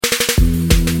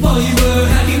While you were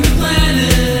hacking the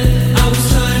planet, I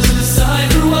was trying to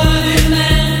decipher what it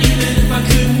meant. Even if I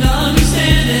couldn't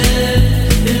understand it,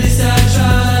 at least I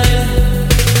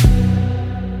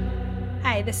tried.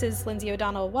 Hi, this is Lindsay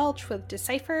O'Donnell Welch with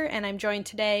Decipher, and I'm joined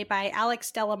today by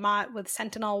Alex Delamotte with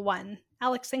SentinelLabs.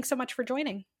 Alex, thanks so much for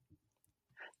joining.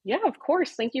 Yeah, of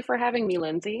course. Thank you for having me,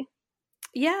 Lindsay.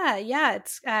 Yeah,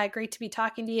 it's great to be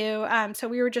talking to you. So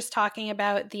we were just talking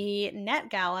about the Net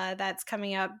Gala that's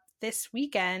coming up this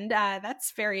weekend.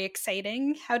 That's very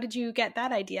exciting. How did you get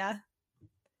that idea?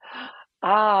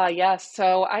 Yes.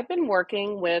 So I've been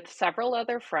working with several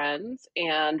other friends,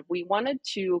 and we wanted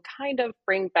to kind of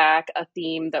bring back a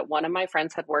theme that one of my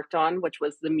friends had worked on, which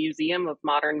was the Museum of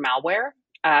Modern Malware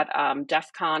at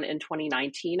DEF CON in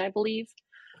 2019, I believe.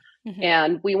 Mm-hmm.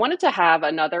 And we wanted to have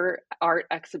another art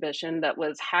exhibition that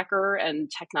was hacker and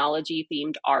technology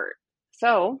themed art.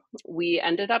 So we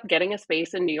ended up getting a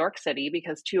space in New York City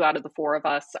because 2 out of the 4 of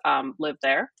us live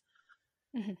there.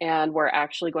 Mm-hmm. And we're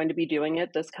actually going to be doing it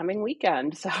this coming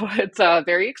weekend. So it's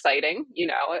very exciting.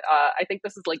 I think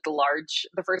this is like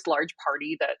the first large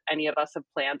party that any of us have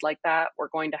planned like that. We're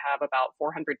going to have about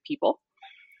 400 people.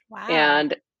 Wow.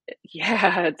 And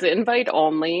yeah, it's invite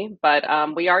only, but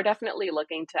we are definitely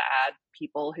looking to add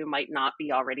people who might not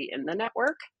be already in the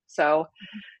network. So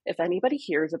if anybody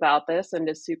hears about this and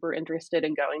is super interested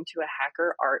in going to a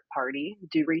hacker art party,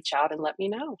 do reach out and let me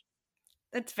know.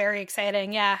 That's very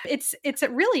exciting. Yeah. It's a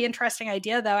really interesting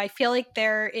idea though. I feel like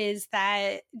there is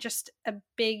that just a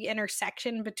big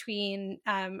intersection between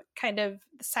kind of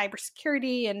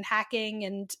cybersecurity and hacking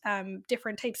and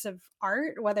different types of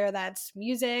art, whether that's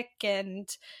music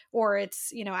or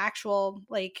it's, actual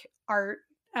like art.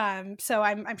 So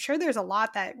I'm sure there's a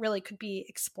lot that really could be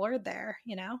explored there,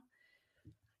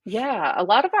 Yeah, a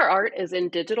lot of our art is in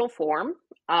digital form.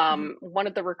 Mhm. One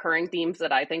of the recurring themes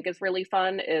that I think is really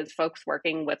fun is folks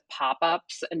working with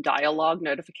pop-ups and dialogue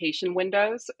notification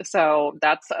windows. So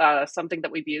that's something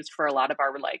that we've used for a lot of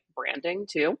our like branding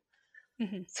too.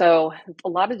 Mhm. So a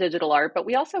lot of digital art, but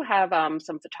we also have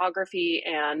some photography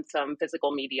and some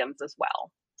physical mediums as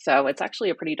well. So it's actually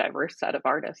a pretty diverse set of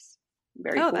artists.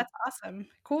 Very Oh, cool. that's awesome.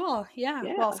 Cool. Yeah.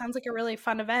 Well, it Yeah. sounds like a really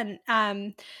fun event.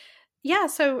 Yeah.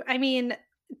 So, I mean,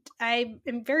 I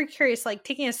am very curious, like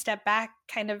taking a step back,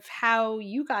 kind of how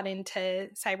you got into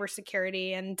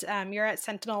cybersecurity, and you're at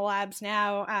SentinelLabs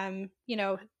now.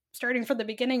 Starting from the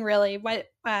beginning, really, what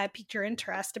piqued your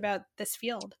interest about this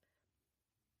field?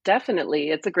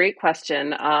 Definitely. It's a great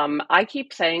question. I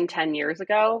keep saying 10 years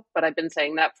ago, but I've been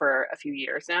saying that for a few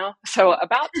years now. So,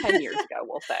 about 10 years ago,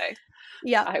 we'll say,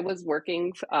 Yeah. I was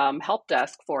working help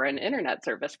desk for an internet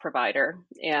service provider,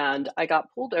 and I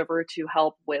got pulled over to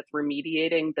help with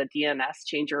remediating the DNS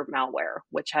changer malware,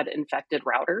 which had infected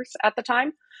routers at the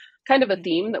time. Kind of a Mhm.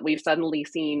 theme that we've suddenly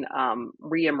seen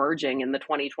re-emerging in the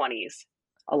 2020s,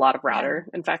 a lot of Yeah. router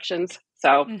infections.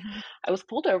 So Hmm. I was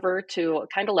pulled over to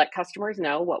kind of let customers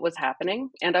know what was happening.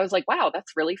 And I was like, wow,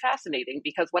 that's really fascinating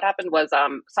because what happened was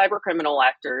cyber criminal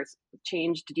actors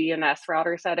changed DNS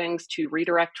router settings to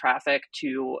redirect traffic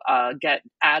to get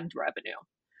ad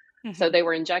revenue. So Hmm. they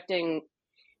were injecting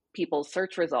people's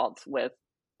search results with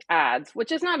ads,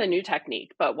 which is not a new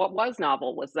technique, but what was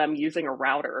novel was them using a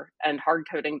router and hard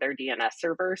coding their DNS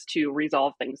servers to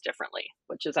resolve things differently,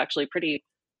 which is actually pretty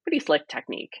slick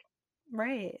technique.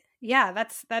 Right. Yeah,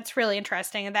 that's really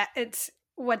interesting. And that it's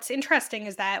what's interesting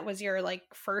is that was your like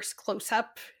first close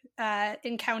up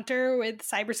encounter with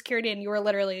cybersecurity, and you were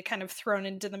literally kind of thrown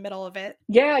into the middle of it.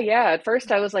 Yeah. At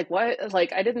first, I was like, what?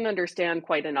 Like, I didn't understand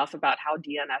quite enough about how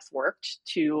DNS worked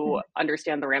to Mhm.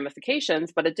 understand the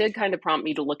ramifications, but it did kind of prompt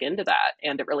me to look into that,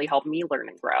 and it really helped me learn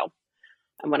and grow.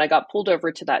 And when I got pulled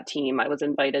over to that team, I was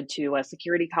invited to a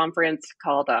security conference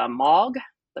called MOG,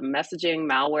 the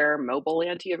Messaging Malware Mobile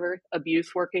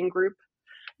Anti-Abuse Working Group.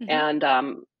 Mhm.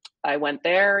 And I went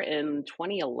there in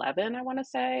 2011, I want to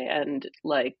say, and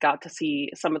like got to see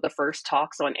some of the first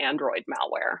talks on Android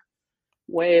malware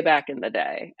way back in the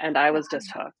day. And I was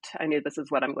just hooked. I knew this is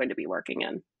what I'm going to be working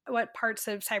in. What parts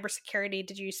of cybersecurity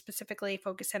did you specifically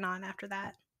focus in on after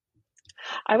that?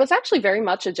 I was actually very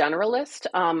much a generalist.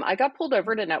 I got pulled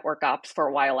over to network ops for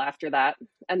a while after that.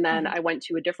 And then Mhm. I went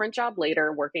to a different job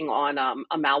later working on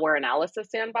a malware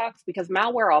analysis sandbox because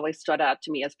malware always stood out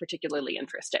to me as particularly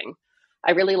interesting.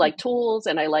 I really like tools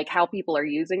and I like how people are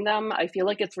using them. I feel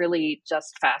like it's really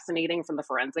just fascinating from the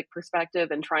forensic perspective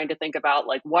and trying to think about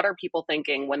like what are people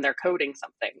thinking when they're coding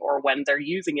something or when they're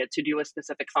using it to do a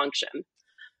specific function.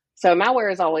 So malware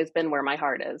has always been where my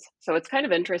heart is. So it's kind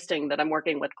of interesting that I'm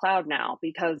working with cloud now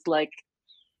because like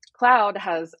cloud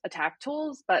has attack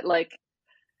tools, but like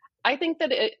I think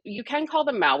that you can call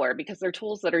them malware because they're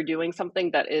tools that are doing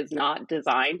something that is not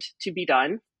designed to be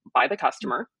done by the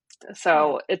customer. Yeah.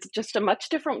 So it's just a much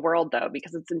different world though,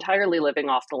 because it's entirely living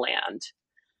off the land.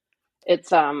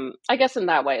 It's I guess in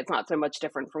that way it's not so much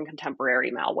different from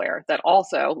contemporary malware that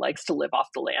also likes to live off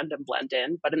the land and blend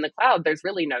in, but in the cloud there's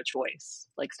really no choice.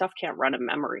 Like stuff can't run in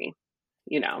memory,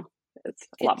 you know. It's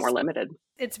a lot more It's limited.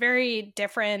 it's very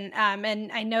different.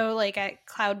 And I know like at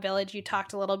Cloud Village, you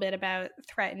talked a little bit about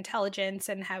threat intelligence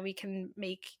and how we can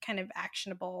make kind of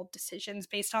actionable decisions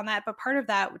based on that. But part of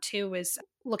that too was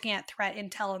looking at threat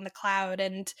intel in the cloud.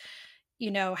 And,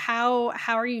 how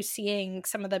are you seeing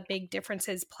some of the big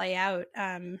differences play out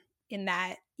in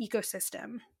that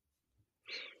ecosystem?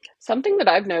 Something that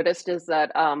I've noticed is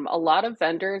that a lot of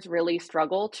vendors really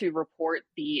struggle to report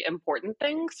the important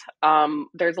things.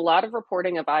 There's a lot of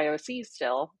reporting of IOC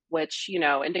still, which,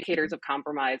 indicators of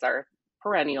compromise are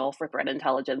perennial for threat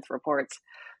intelligence reports.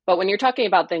 But when you're talking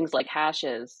about things like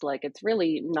hashes, like it's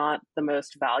really not the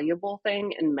most valuable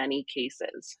thing in many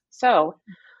cases. So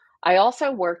I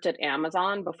also worked at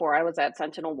Amazon before I was at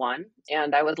SentinelOne,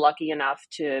 and I was lucky enough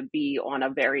to be on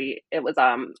it was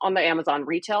on the Amazon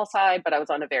retail side, but I was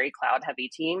on a very cloud heavy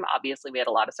team. Obviously, we had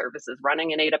a lot of services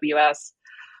running in AWS.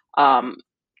 Um,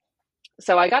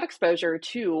 so I got exposure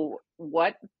to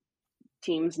what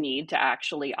teams need to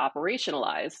actually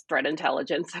operationalize threat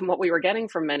intelligence. And what we were getting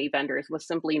from many vendors was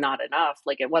simply not enough.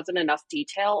 Like it wasn't enough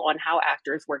detail on how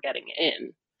actors were getting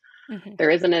in. Mm-hmm. There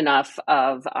isn't enough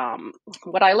of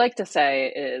what I like to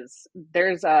say is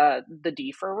there's the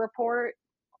DFIR report,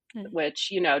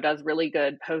 which does really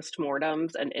good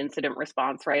postmortems and incident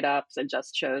response write-ups and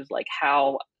just shows like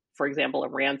how, for example, a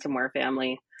ransomware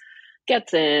family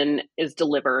gets in, is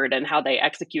delivered, and how they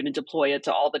execute and deploy it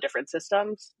to all the different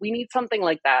systems. We need something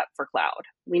like that for cloud.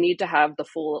 We need to have the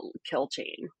full kill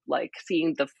chain, like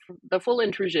seeing the full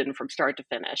intrusion from start to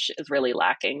finish is really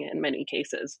lacking in many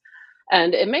cases.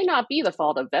 And it may not be the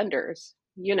fault of vendors.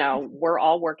 We're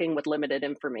all working with limited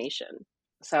information.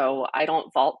 So I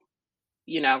don't fault,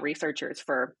 researchers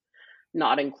for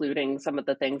not including some of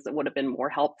the things that would have been more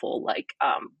helpful, like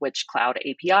which cloud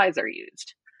APIs are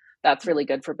used. That's really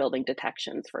good for building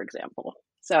detections, for example.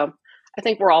 So I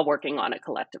think we're all working on it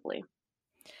collectively.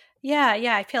 Yeah,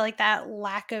 I feel like that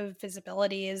lack of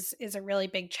visibility is a really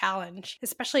big challenge,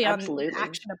 especially on the Absolutely.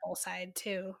 actionable side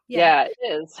too. Yeah. Yeah,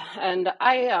 it is. And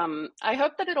I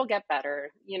hope that it'll get better.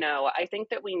 I think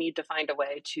that we need to find a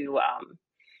way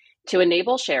to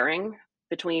enable sharing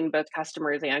between both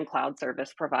customers and cloud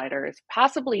service providers,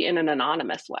 possibly in an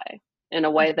anonymous way, in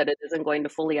a way that it isn't going to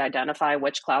fully identify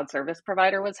which cloud service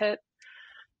provider was hit.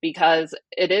 Because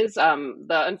it is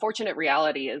the unfortunate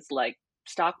reality is like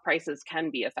stock prices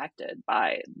can be affected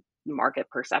by market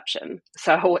perception.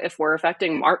 So if we're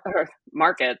affecting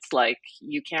markets, like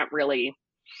you can't really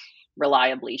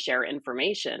reliably share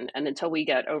information. And until we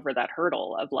get over that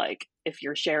hurdle of like, if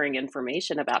you're sharing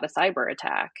information about a cyber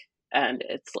attack and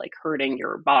it's like hurting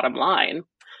your bottom line,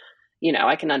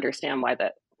 I can understand why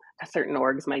that certain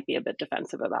orgs might be a bit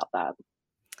defensive about that.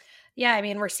 Yeah, I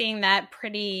mean, we're seeing that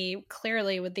pretty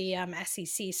clearly with the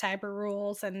SEC cyber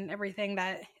rules and everything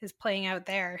that is playing out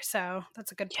there. So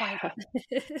that's a good point.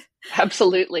 Yeah.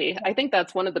 Absolutely. I think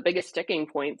that's one of the biggest sticking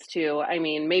points too. I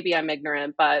mean, maybe I'm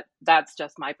ignorant, but that's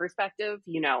just my perspective.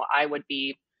 I would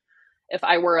be, if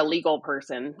I were a legal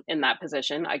person in that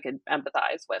position, I could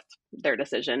empathize with their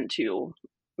decision to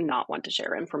not want to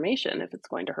share information if it's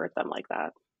going to hurt them like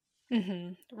that.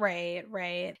 Mm-hmm.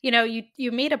 Right.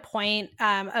 You made a point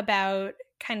about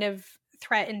kind of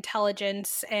threat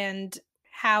intelligence and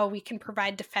how we can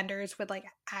provide defenders with like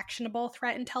actionable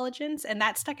threat intelligence. And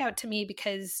that stuck out to me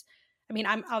because, I mean,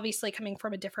 I'm obviously coming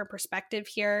from a different perspective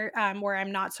here where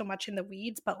I'm not so much in the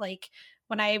weeds, but like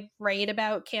when I write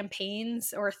about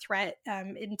campaigns or threat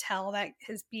intel that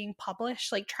is being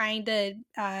published, like trying to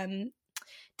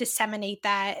disseminate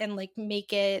that and like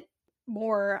make it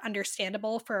more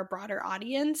understandable for a broader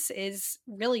audience is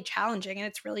really challenging, and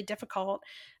it's really difficult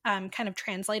kind of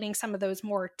translating some of those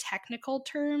more technical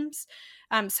terms.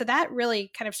 So that really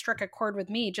kind of struck a chord with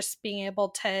me, just being able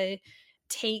to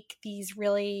take these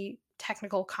really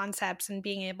technical concepts and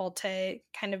being able to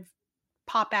kind of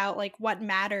pop out like what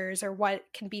matters or what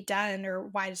can be done or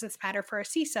why does this matter for a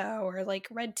CISO or like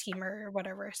red teamer or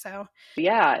whatever. So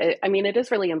Yeah, I mean, it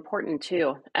is really important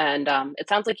too. And it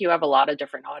sounds like you have a lot of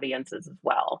different audiences as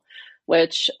well,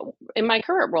 which in my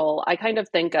current role, I kind of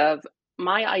think of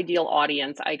my ideal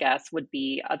audience, I guess, would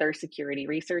be other security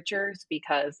researchers,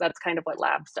 because that's kind of what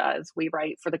Labs does. We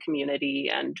write for the community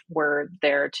and we're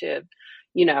there to,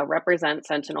 represent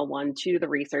SentinelOne to the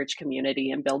research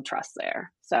community and build trust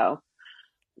there. So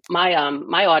My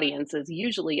audience is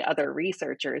usually other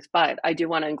researchers, but I do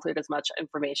want to include as much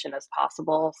information as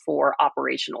possible for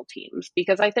operational teams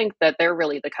because I think that they're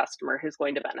really the customer who's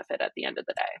going to benefit at the end of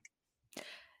the day.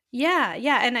 Yeah,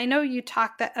 yeah. And I know you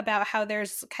talked about how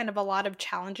there's kind of a lot of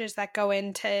challenges that go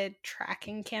into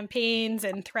tracking campaigns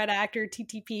and threat actor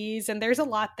TTPs, and there's a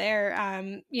lot there.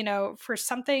 For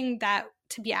something that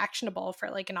to be actionable for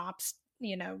like an ops,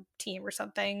 team or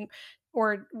something,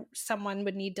 or someone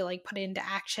would need to like put it into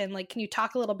action. Like, can you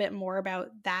talk a little bit more about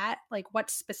that? Like, what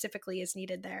specifically is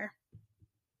needed there?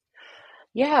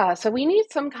 Yeah, so we need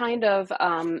some kind of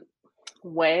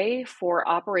way for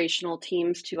operational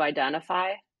teams to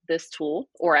identify this tool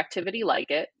or activity like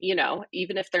it,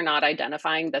 even if they're not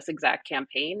identifying this exact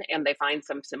campaign and they find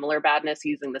some similar badness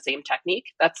using the same technique,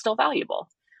 that's still valuable.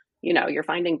 You're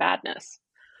finding badness.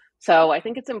 So I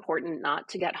think it's important not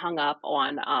to get hung up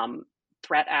on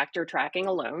threat actor tracking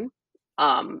alone.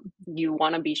 You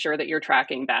want to be sure that you're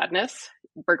tracking badness,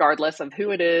 regardless of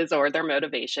who it is or their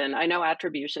motivation. I know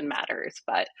attribution matters,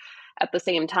 but at the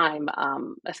same time,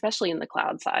 especially in the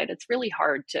cloud side, it's really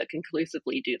hard to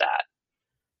conclusively do that.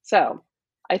 So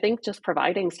I think just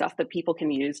providing stuff that people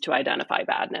can use to identify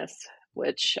badness,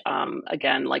 which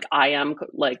again, like IAM,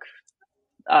 like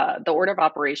the order of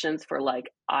operations for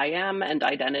like IAM and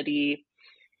identity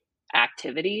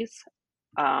activities,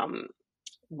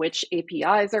 which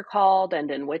APIs are called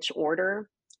and in which order,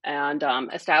 and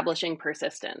establishing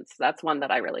persistence. That's one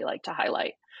that I really like to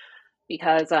highlight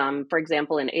because, for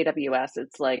example, in AWS,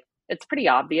 it's pretty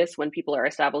obvious when people are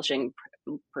establishing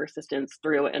persistence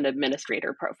through an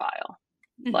administrator profile.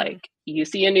 Mm-hmm. Like you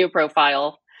see a new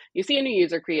profile, you see a new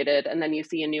user created, and then you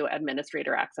see a new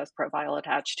administrator access profile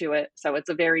attached to it. So it's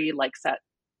a very like set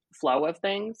flow of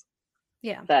things.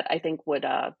 Yeah. That I think would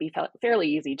be fairly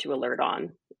easy to alert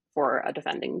on for a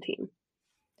defending team.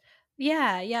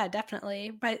 Yeah,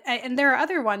 definitely. And there are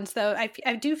other ones though.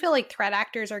 I do feel like threat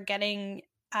actors are getting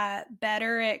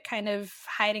better at kind of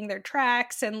hiding their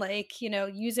tracks and like,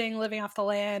 using living off the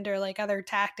land or like other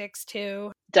tactics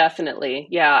too. Definitely.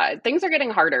 Yeah, things are getting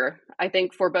harder, I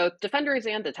think, for both defenders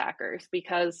and attackers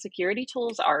because security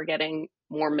tools are getting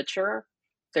more mature.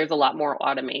 There's a lot more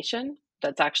automation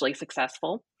that's actually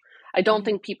successful. I don't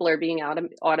think people are being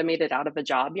automated out of a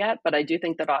job yet, but I do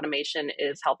think that automation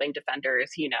is helping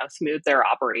defenders, smooth their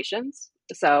operations.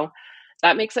 So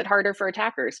that makes it harder for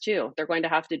attackers too. They're going to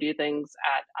have to do things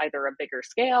at either a bigger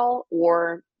scale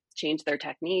or change their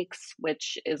techniques,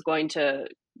 which is going to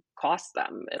cost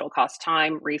them. It'll cost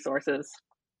time, resources,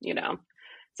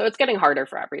 So it's getting harder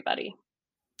for everybody.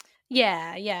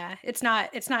 Yeah. It's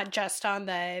not just on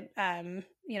the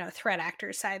threat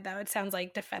actor side though. It sounds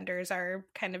like defenders are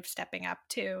kind of stepping up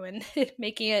too and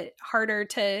making it harder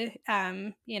to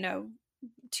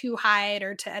to hide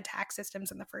or to attack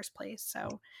systems in the first place.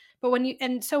 So when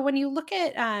you look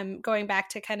at going back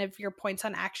to kind of your points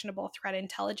on actionable threat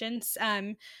intelligence,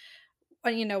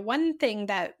 one thing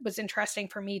that was interesting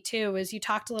for me too is you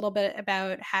talked a little bit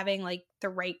about having like the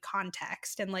right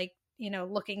context and like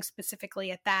looking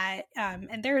specifically at that.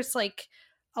 And there's like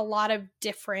a lot of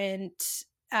different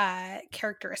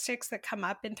characteristics that come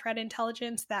up in threat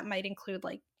intelligence that might include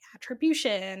like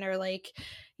attribution or like,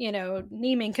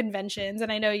 naming conventions.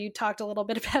 And I know you talked a little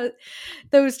bit about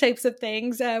those types of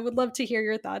things. I would love to hear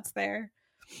your thoughts there.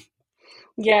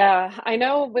 Yeah, I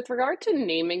know with regard to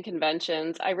naming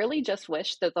conventions, I really just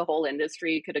wish that the whole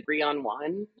industry could agree on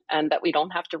one and that we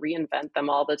don't have to reinvent them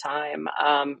all the time.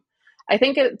 I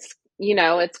think it's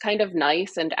kind of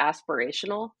nice and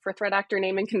aspirational for threat actor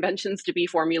naming conventions to be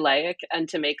formulaic and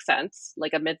to make sense,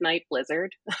 like a midnight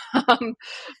blizzard.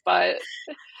 But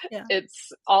Yeah.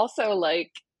 it's also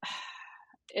like,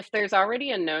 if there's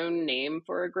already a known name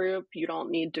for a group, you don't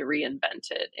need to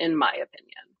reinvent it, in my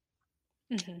opinion.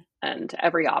 Mm-hmm. And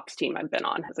every ops team I've been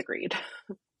on has agreed.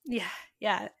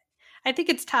 Yeah. I think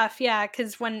it's tough,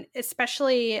 because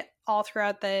especially all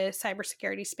throughout the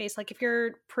cybersecurity space, like if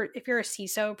you're a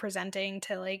CISO presenting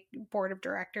to like board of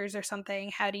directors or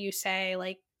something, how do you say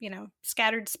like,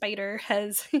 scattered spider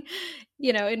has,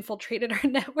 infiltrated our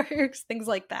networks, things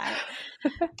like that,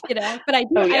 but I do.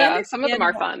 Oh yeah, I some of them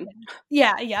are fun.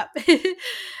 Yeah.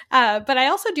 But I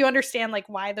also do understand like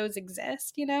why those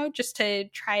exist, just to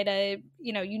try to,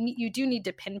 you do need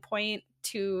to pinpoint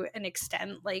to an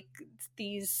extent like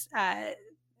these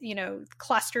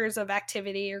clusters of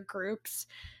activity or groups,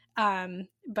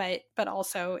 but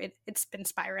also it's been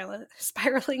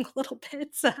spiraling a little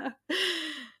bit, so.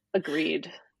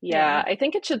 Agreed. Yeah, I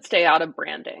think it should stay out of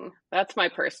branding. That's my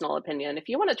personal opinion. If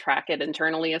you want to track it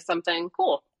internally as something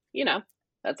cool,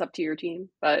 that's up to your team.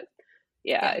 But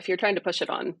yeah, if you're trying to push it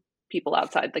on people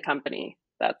outside the company,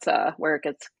 that's where it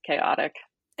gets chaotic.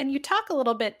 And you talk a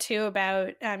little bit too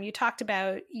about, you talked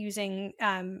about using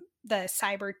the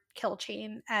cyber kill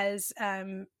chain as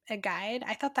a guide.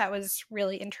 I thought that was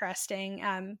really interesting,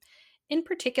 in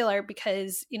particular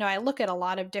because, I look at a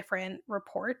lot of different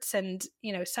reports and,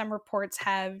 some reports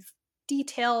have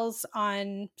details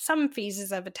on some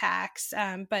phases of attacks,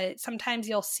 but sometimes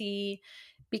you'll see,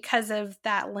 because of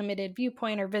that limited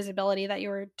viewpoint or visibility that you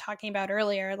were talking about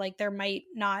earlier, like there might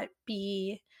not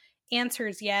be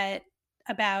answers yet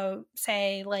about,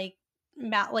 say, like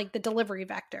the delivery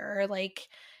vector, or like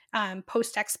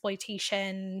post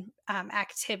exploitation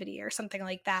activity or something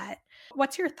like that.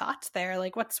 What's your thoughts there?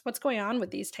 Like what's going on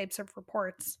with these types of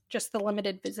reports? Just the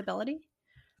limited visibility?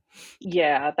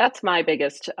 Yeah, that's my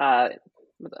biggest.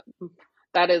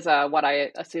 That is what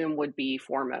I assume would be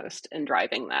foremost in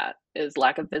driving that is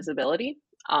lack of visibility.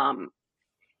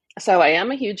 So I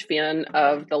am a huge fan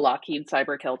of the Lockheed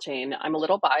cyber kill chain. I'm a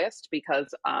little biased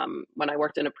because when I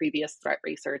worked in a previous threat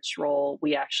research role,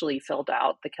 we actually filled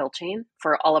out the kill chain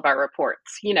for all of our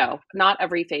reports. Not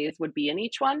every phase would be in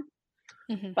each one,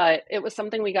 but it was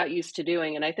something we got used to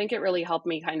doing. And I think it really helped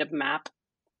me kind of map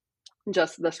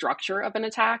just the structure of an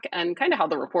attack and kind of how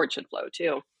the report should flow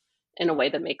too, in a way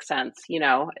that makes sense.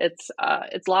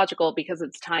 It's logical because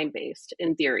it's time-based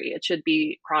in theory. It should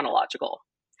be chronological.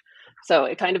 So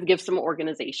it kind of gives some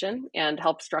organization and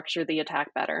helps structure the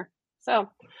attack better. So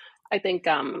I think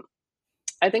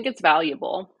it's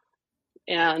valuable.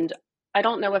 And I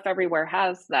don't know if everywhere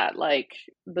has that, like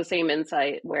the same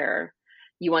insight where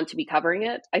you want to be covering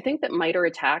it. I think that MITRE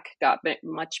ATT&CK got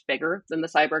much bigger than the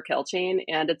cyber kill chain,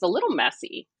 and it's a little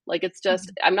messy. Like it's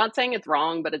just, I'm not saying it's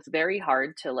wrong, but it's very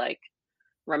hard to like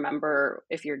remember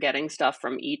if you're getting stuff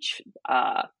from each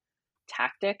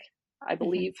tactic, I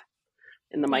believe.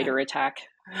 In the MITRE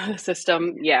ATT&CK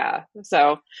system. Yeah.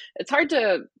 So it's hard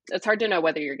to know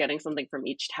whether you're getting something from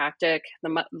each tactic.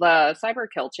 The cyber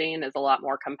kill chain is a lot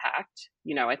more compact.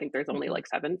 I think there's only like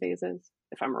 7 phases,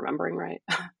 if I'm remembering right.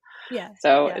 Yeah.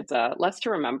 So it's less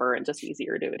to remember and just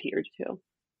easier to adhere to.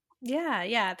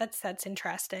 Yeah. That's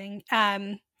interesting.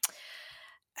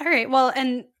 All right. Well,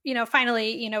 and,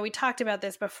 finally, we talked about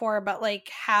this before, but like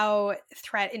how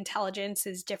threat intelligence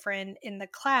is different in the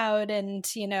cloud, and,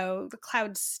 the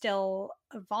cloud's still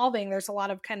evolving. There's a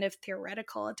lot of kind of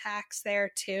theoretical attacks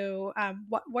there too.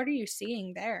 What are you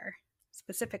seeing there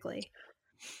specifically?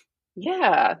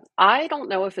 Yeah, I don't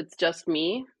know if it's just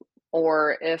me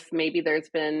or if maybe there's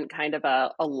been kind of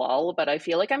a lull, but I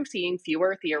feel like I'm seeing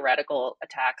fewer theoretical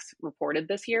attacks reported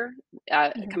this year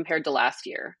compared to last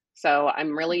year. So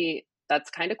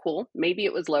that's kind of cool. Maybe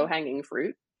it was low hanging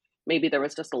fruit. Maybe there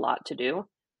was just a lot to do,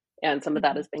 and some of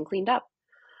that has been cleaned up.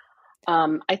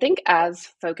 I think as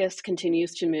focus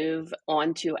continues to move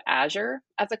on to Azure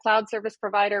as a cloud service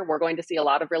provider, we're going to see a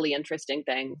lot of really interesting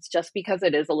things just because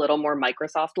it is a little more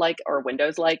Microsoft-like or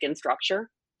Windows-like in structure.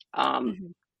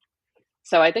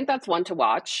 So I think that's one to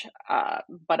watch.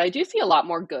 But I do see a lot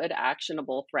more good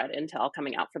actionable threat intel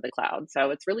coming out for the cloud.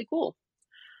 So it's really cool.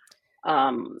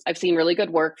 I've seen really good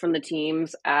work from the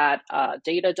teams at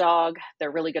Datadog.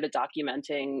 They're really good at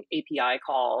documenting API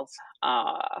calls,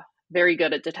 very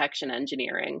good at detection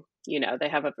engineering. They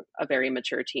have a very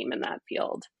mature team in that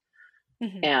field.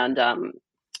 And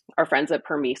our friends at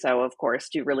Permiso, of course,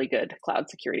 do really good cloud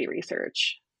security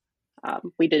research.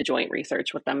 We did joint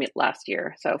research with them last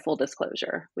year. So full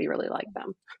disclosure, we really like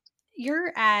them.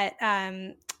 You're at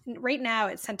right now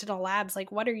at SentinelLabs.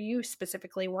 Like, what are you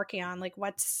specifically working on? Like,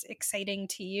 what's exciting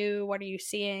to you? What are you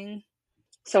seeing?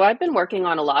 So I've been working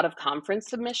on a lot of conference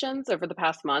submissions over the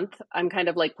past month. I'm kind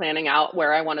of like planning out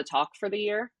where I want to talk for the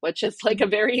year, which is like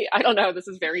I don't know, this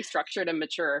is very structured and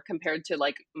mature compared to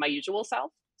like my usual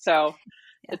self. So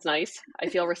it's nice. I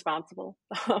feel responsible.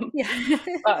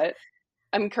 But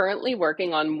I'm currently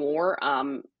working on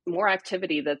more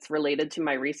activity that's related to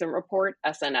my recent report,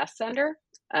 SNS Sender.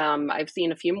 I've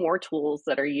seen a few more tools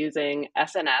that are using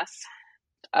SNS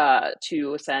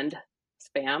to send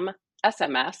spam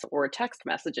SMS or text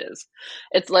messages.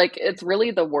 It's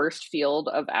really the worst field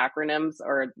of acronyms,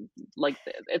 or like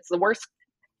it's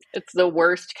the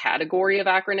worst category of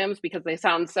acronyms because they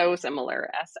sound so similar.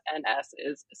 SNS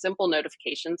is Simple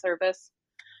Notification Service,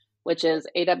 which is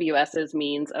AWS's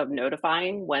means of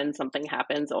notifying when something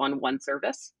happens on one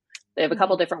service. They have a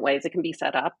couple different ways it can be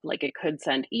set up. Like it could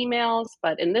send emails,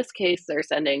 but in this case, they're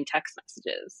sending text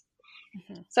messages.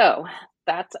 So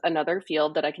that's another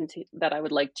field that I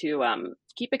would like to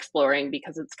keep exploring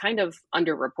because it's kind of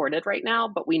underreported right now,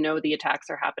 but we know the attacks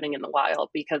are happening in the wild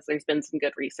because there's been some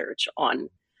good research on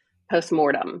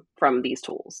postmortem from these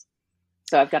tools.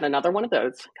 So I've got another one of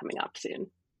those coming up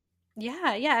soon.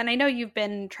 Yeah. And I know you've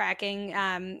been tracking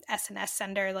SNS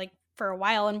Sender like for a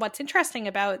while. And what's interesting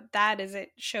about that is it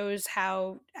shows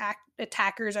how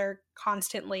attackers are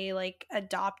constantly like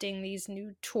adopting these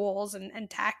new tools and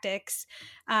tactics.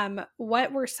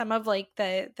 What were some of like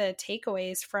the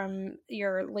takeaways from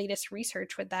your latest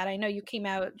research with that? I know you came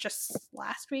out just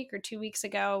last week or 2 weeks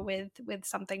ago with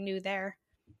something new there.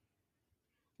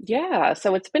 Yeah,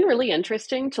 so it's been really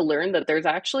interesting to learn that there's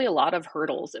actually a lot of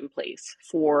hurdles in place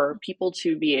for people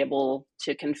to be able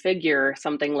to configure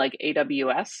something like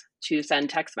AWS to send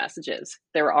text messages.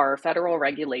 There are federal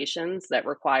regulations that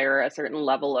require a certain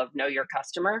level of know your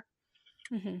customer.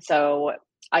 Hmm. So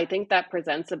I think that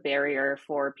presents a barrier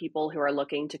for people who are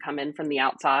looking to come in from the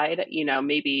outside.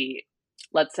 Maybe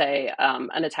let's say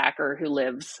an attacker who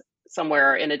lives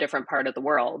somewhere in a different part of the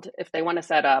world, if they want to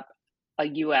set up a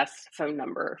US phone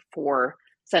number for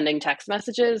sending text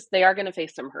messages, they are going to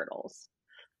face some hurdles.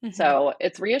 Hmm. So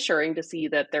it's reassuring to see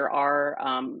that there are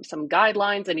some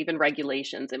guidelines and even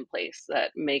regulations in place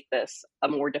that make this a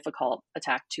more difficult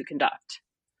attack to conduct.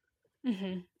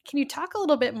 Hmm. Can you talk a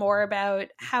little bit more about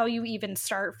how you even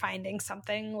start finding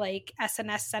something like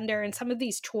SNS Sender and some of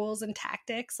these tools and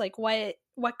tactics? Like what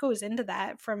goes into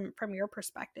that from your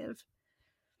perspective?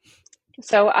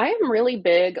 So I am really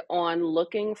big on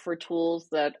looking for tools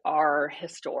that are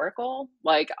historical.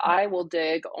 Like I will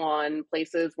dig on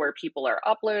places where people are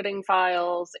uploading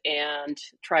files and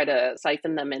try to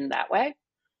siphon them in that way.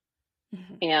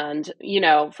 Hmm.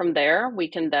 And, from there we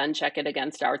can then check it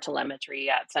against our telemetry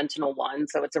at Sentinel One.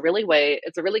 So it's a really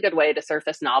good way to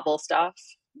surface novel stuff,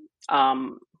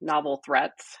 novel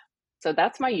threats. So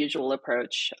that's my usual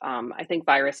approach. I think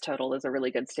Virus Total is a really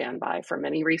good standby for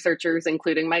many researchers,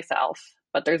 including myself.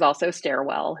 But there's also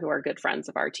Stairwell, who are good friends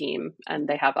of our team, and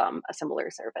they have a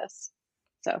similar service.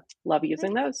 So love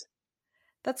using those.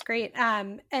 That's great.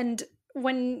 And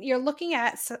when you're looking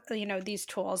at these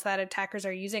tools that attackers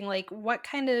are using, like what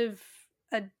kind of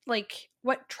like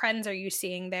what trends are you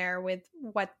seeing there with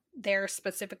what they're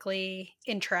specifically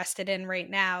interested in right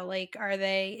now? Like, are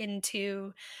they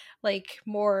into like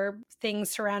more things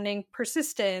surrounding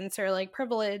persistence or like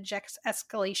privilege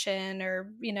escalation or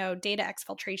data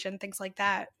exfiltration, things like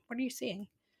that? What are you seeing?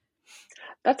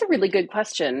 That's a really good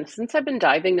question. Since I've been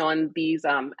diving on these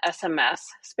SMS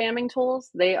spamming tools,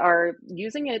 they are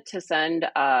using it to send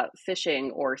phishing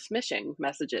or smishing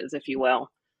messages, if you will.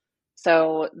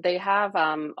 So they have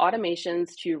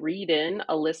automations to read in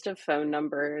a list of phone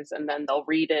numbers, and then they'll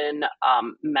read in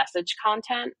message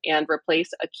content and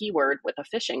replace a keyword with a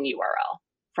phishing URL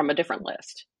from a different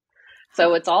list. So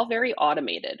Huh. it's all very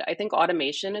automated. I think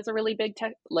automation is a really big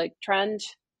trend,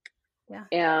 Yeah.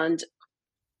 and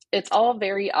it's all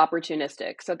very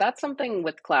opportunistic. So that's something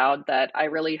with cloud that I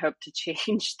really hope to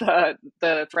change the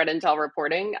threat intel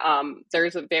reporting.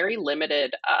 There's a very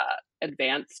limited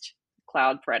advanced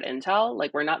cloud threat intel.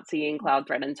 Like we're not seeing cloud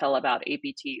threat intel about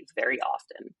APTs very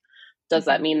often. Does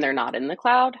that Hmm. mean they're not in the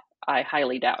cloud? I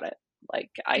highly doubt it. Like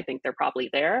I think they're probably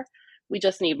there. We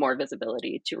just need more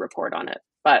visibility to report on it.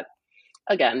 But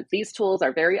again, these tools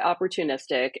are very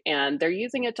opportunistic and they're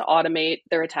using it to automate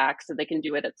their attacks so they can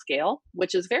do it at scale,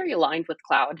 which is very aligned with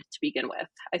cloud to begin with.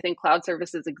 I think cloud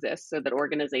services exist so that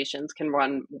organizations can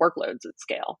run workloads at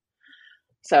scale.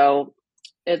 So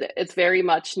it's very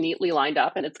much neatly lined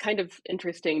up, and it's kind of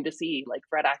interesting to see like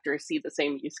threat actors see the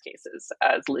same use cases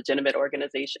as legitimate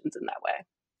organizations in that way.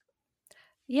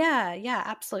 Yeah,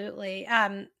 absolutely.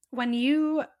 When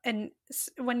you're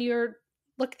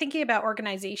thinking about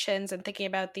organizations and thinking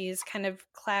about these kind of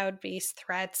cloud-based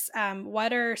threats,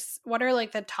 what are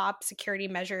like the top security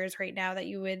measures right now that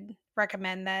you would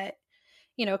recommend that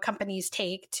companies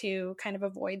take to kind of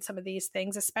avoid some of these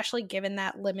things, especially given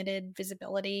that limited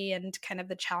visibility and kind of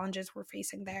the challenges we're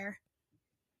facing there?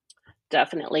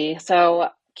 Definitely. So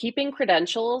keeping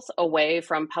credentials away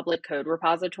from public code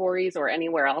repositories or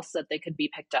anywhere else that they could be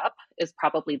picked up is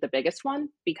probably the biggest one.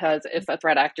 Because if a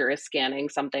threat actor is scanning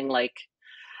something like,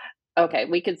 okay,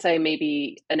 we could say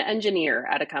maybe an engineer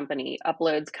at a company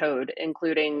uploads code,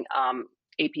 including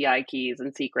API keys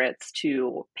and secrets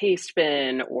to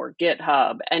Pastebin or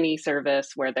GitHub, any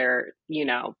service where they're,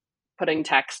 putting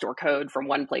text or code from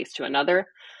one place to another.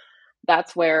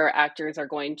 That's where actors are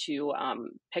going to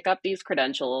pick up these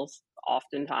credentials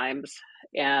oftentimes.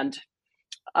 And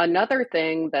another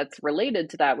thing that's related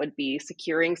to that would be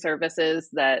securing services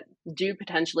that do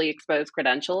potentially expose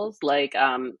credentials, like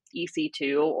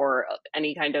EC2 or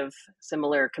any kind of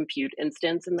similar compute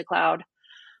instance in the cloud.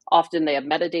 Often they have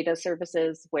metadata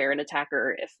services where an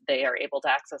attacker, if they are able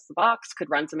to access the box, could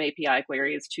run some API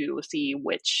queries to see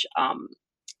which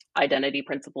identity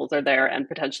principals are there and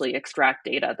potentially extract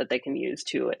data that they can use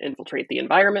to infiltrate the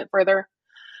environment further.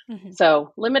 Mhm.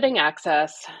 So limiting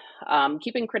access,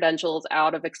 keeping credentials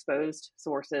out of exposed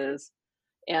sources.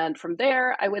 And from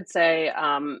there, I would say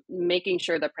making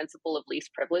sure the principle of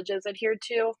least privilege is adhered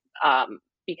to.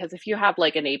 Because if you have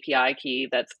like an API key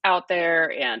that's out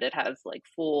there and it has like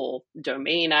full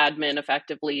domain admin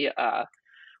effectively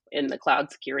in the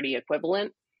cloud security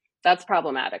equivalent, that's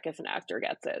problematic if an actor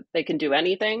gets it. They can do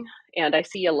anything. And I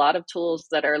see a lot of tools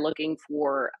that are looking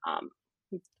for,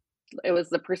 it was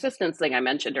the persistence thing I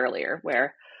mentioned earlier,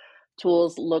 where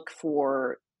tools look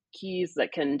for keys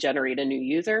that can generate a new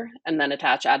user and then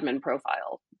attach admin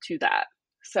profile to that.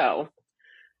 So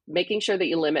making sure that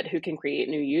you limit who can create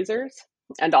new users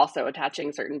and also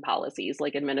attaching certain policies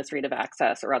like administrative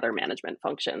access or other management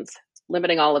functions.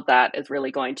 Limiting all of that is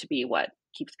really going to be what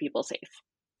keeps people safe.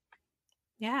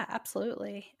 Yeah,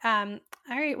 absolutely. All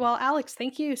right. Well, Alex,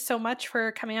 thank you so much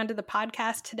for coming onto the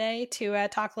podcast today to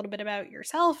talk a little bit about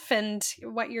yourself and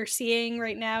what you're seeing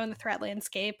right now in the threat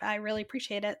landscape. I really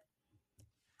appreciate it.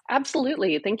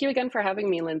 Absolutely. Thank you again for having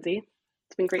me, Lindsay.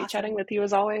 It's been great Awesome. chatting with you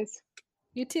as always.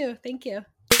 You too. Thank you.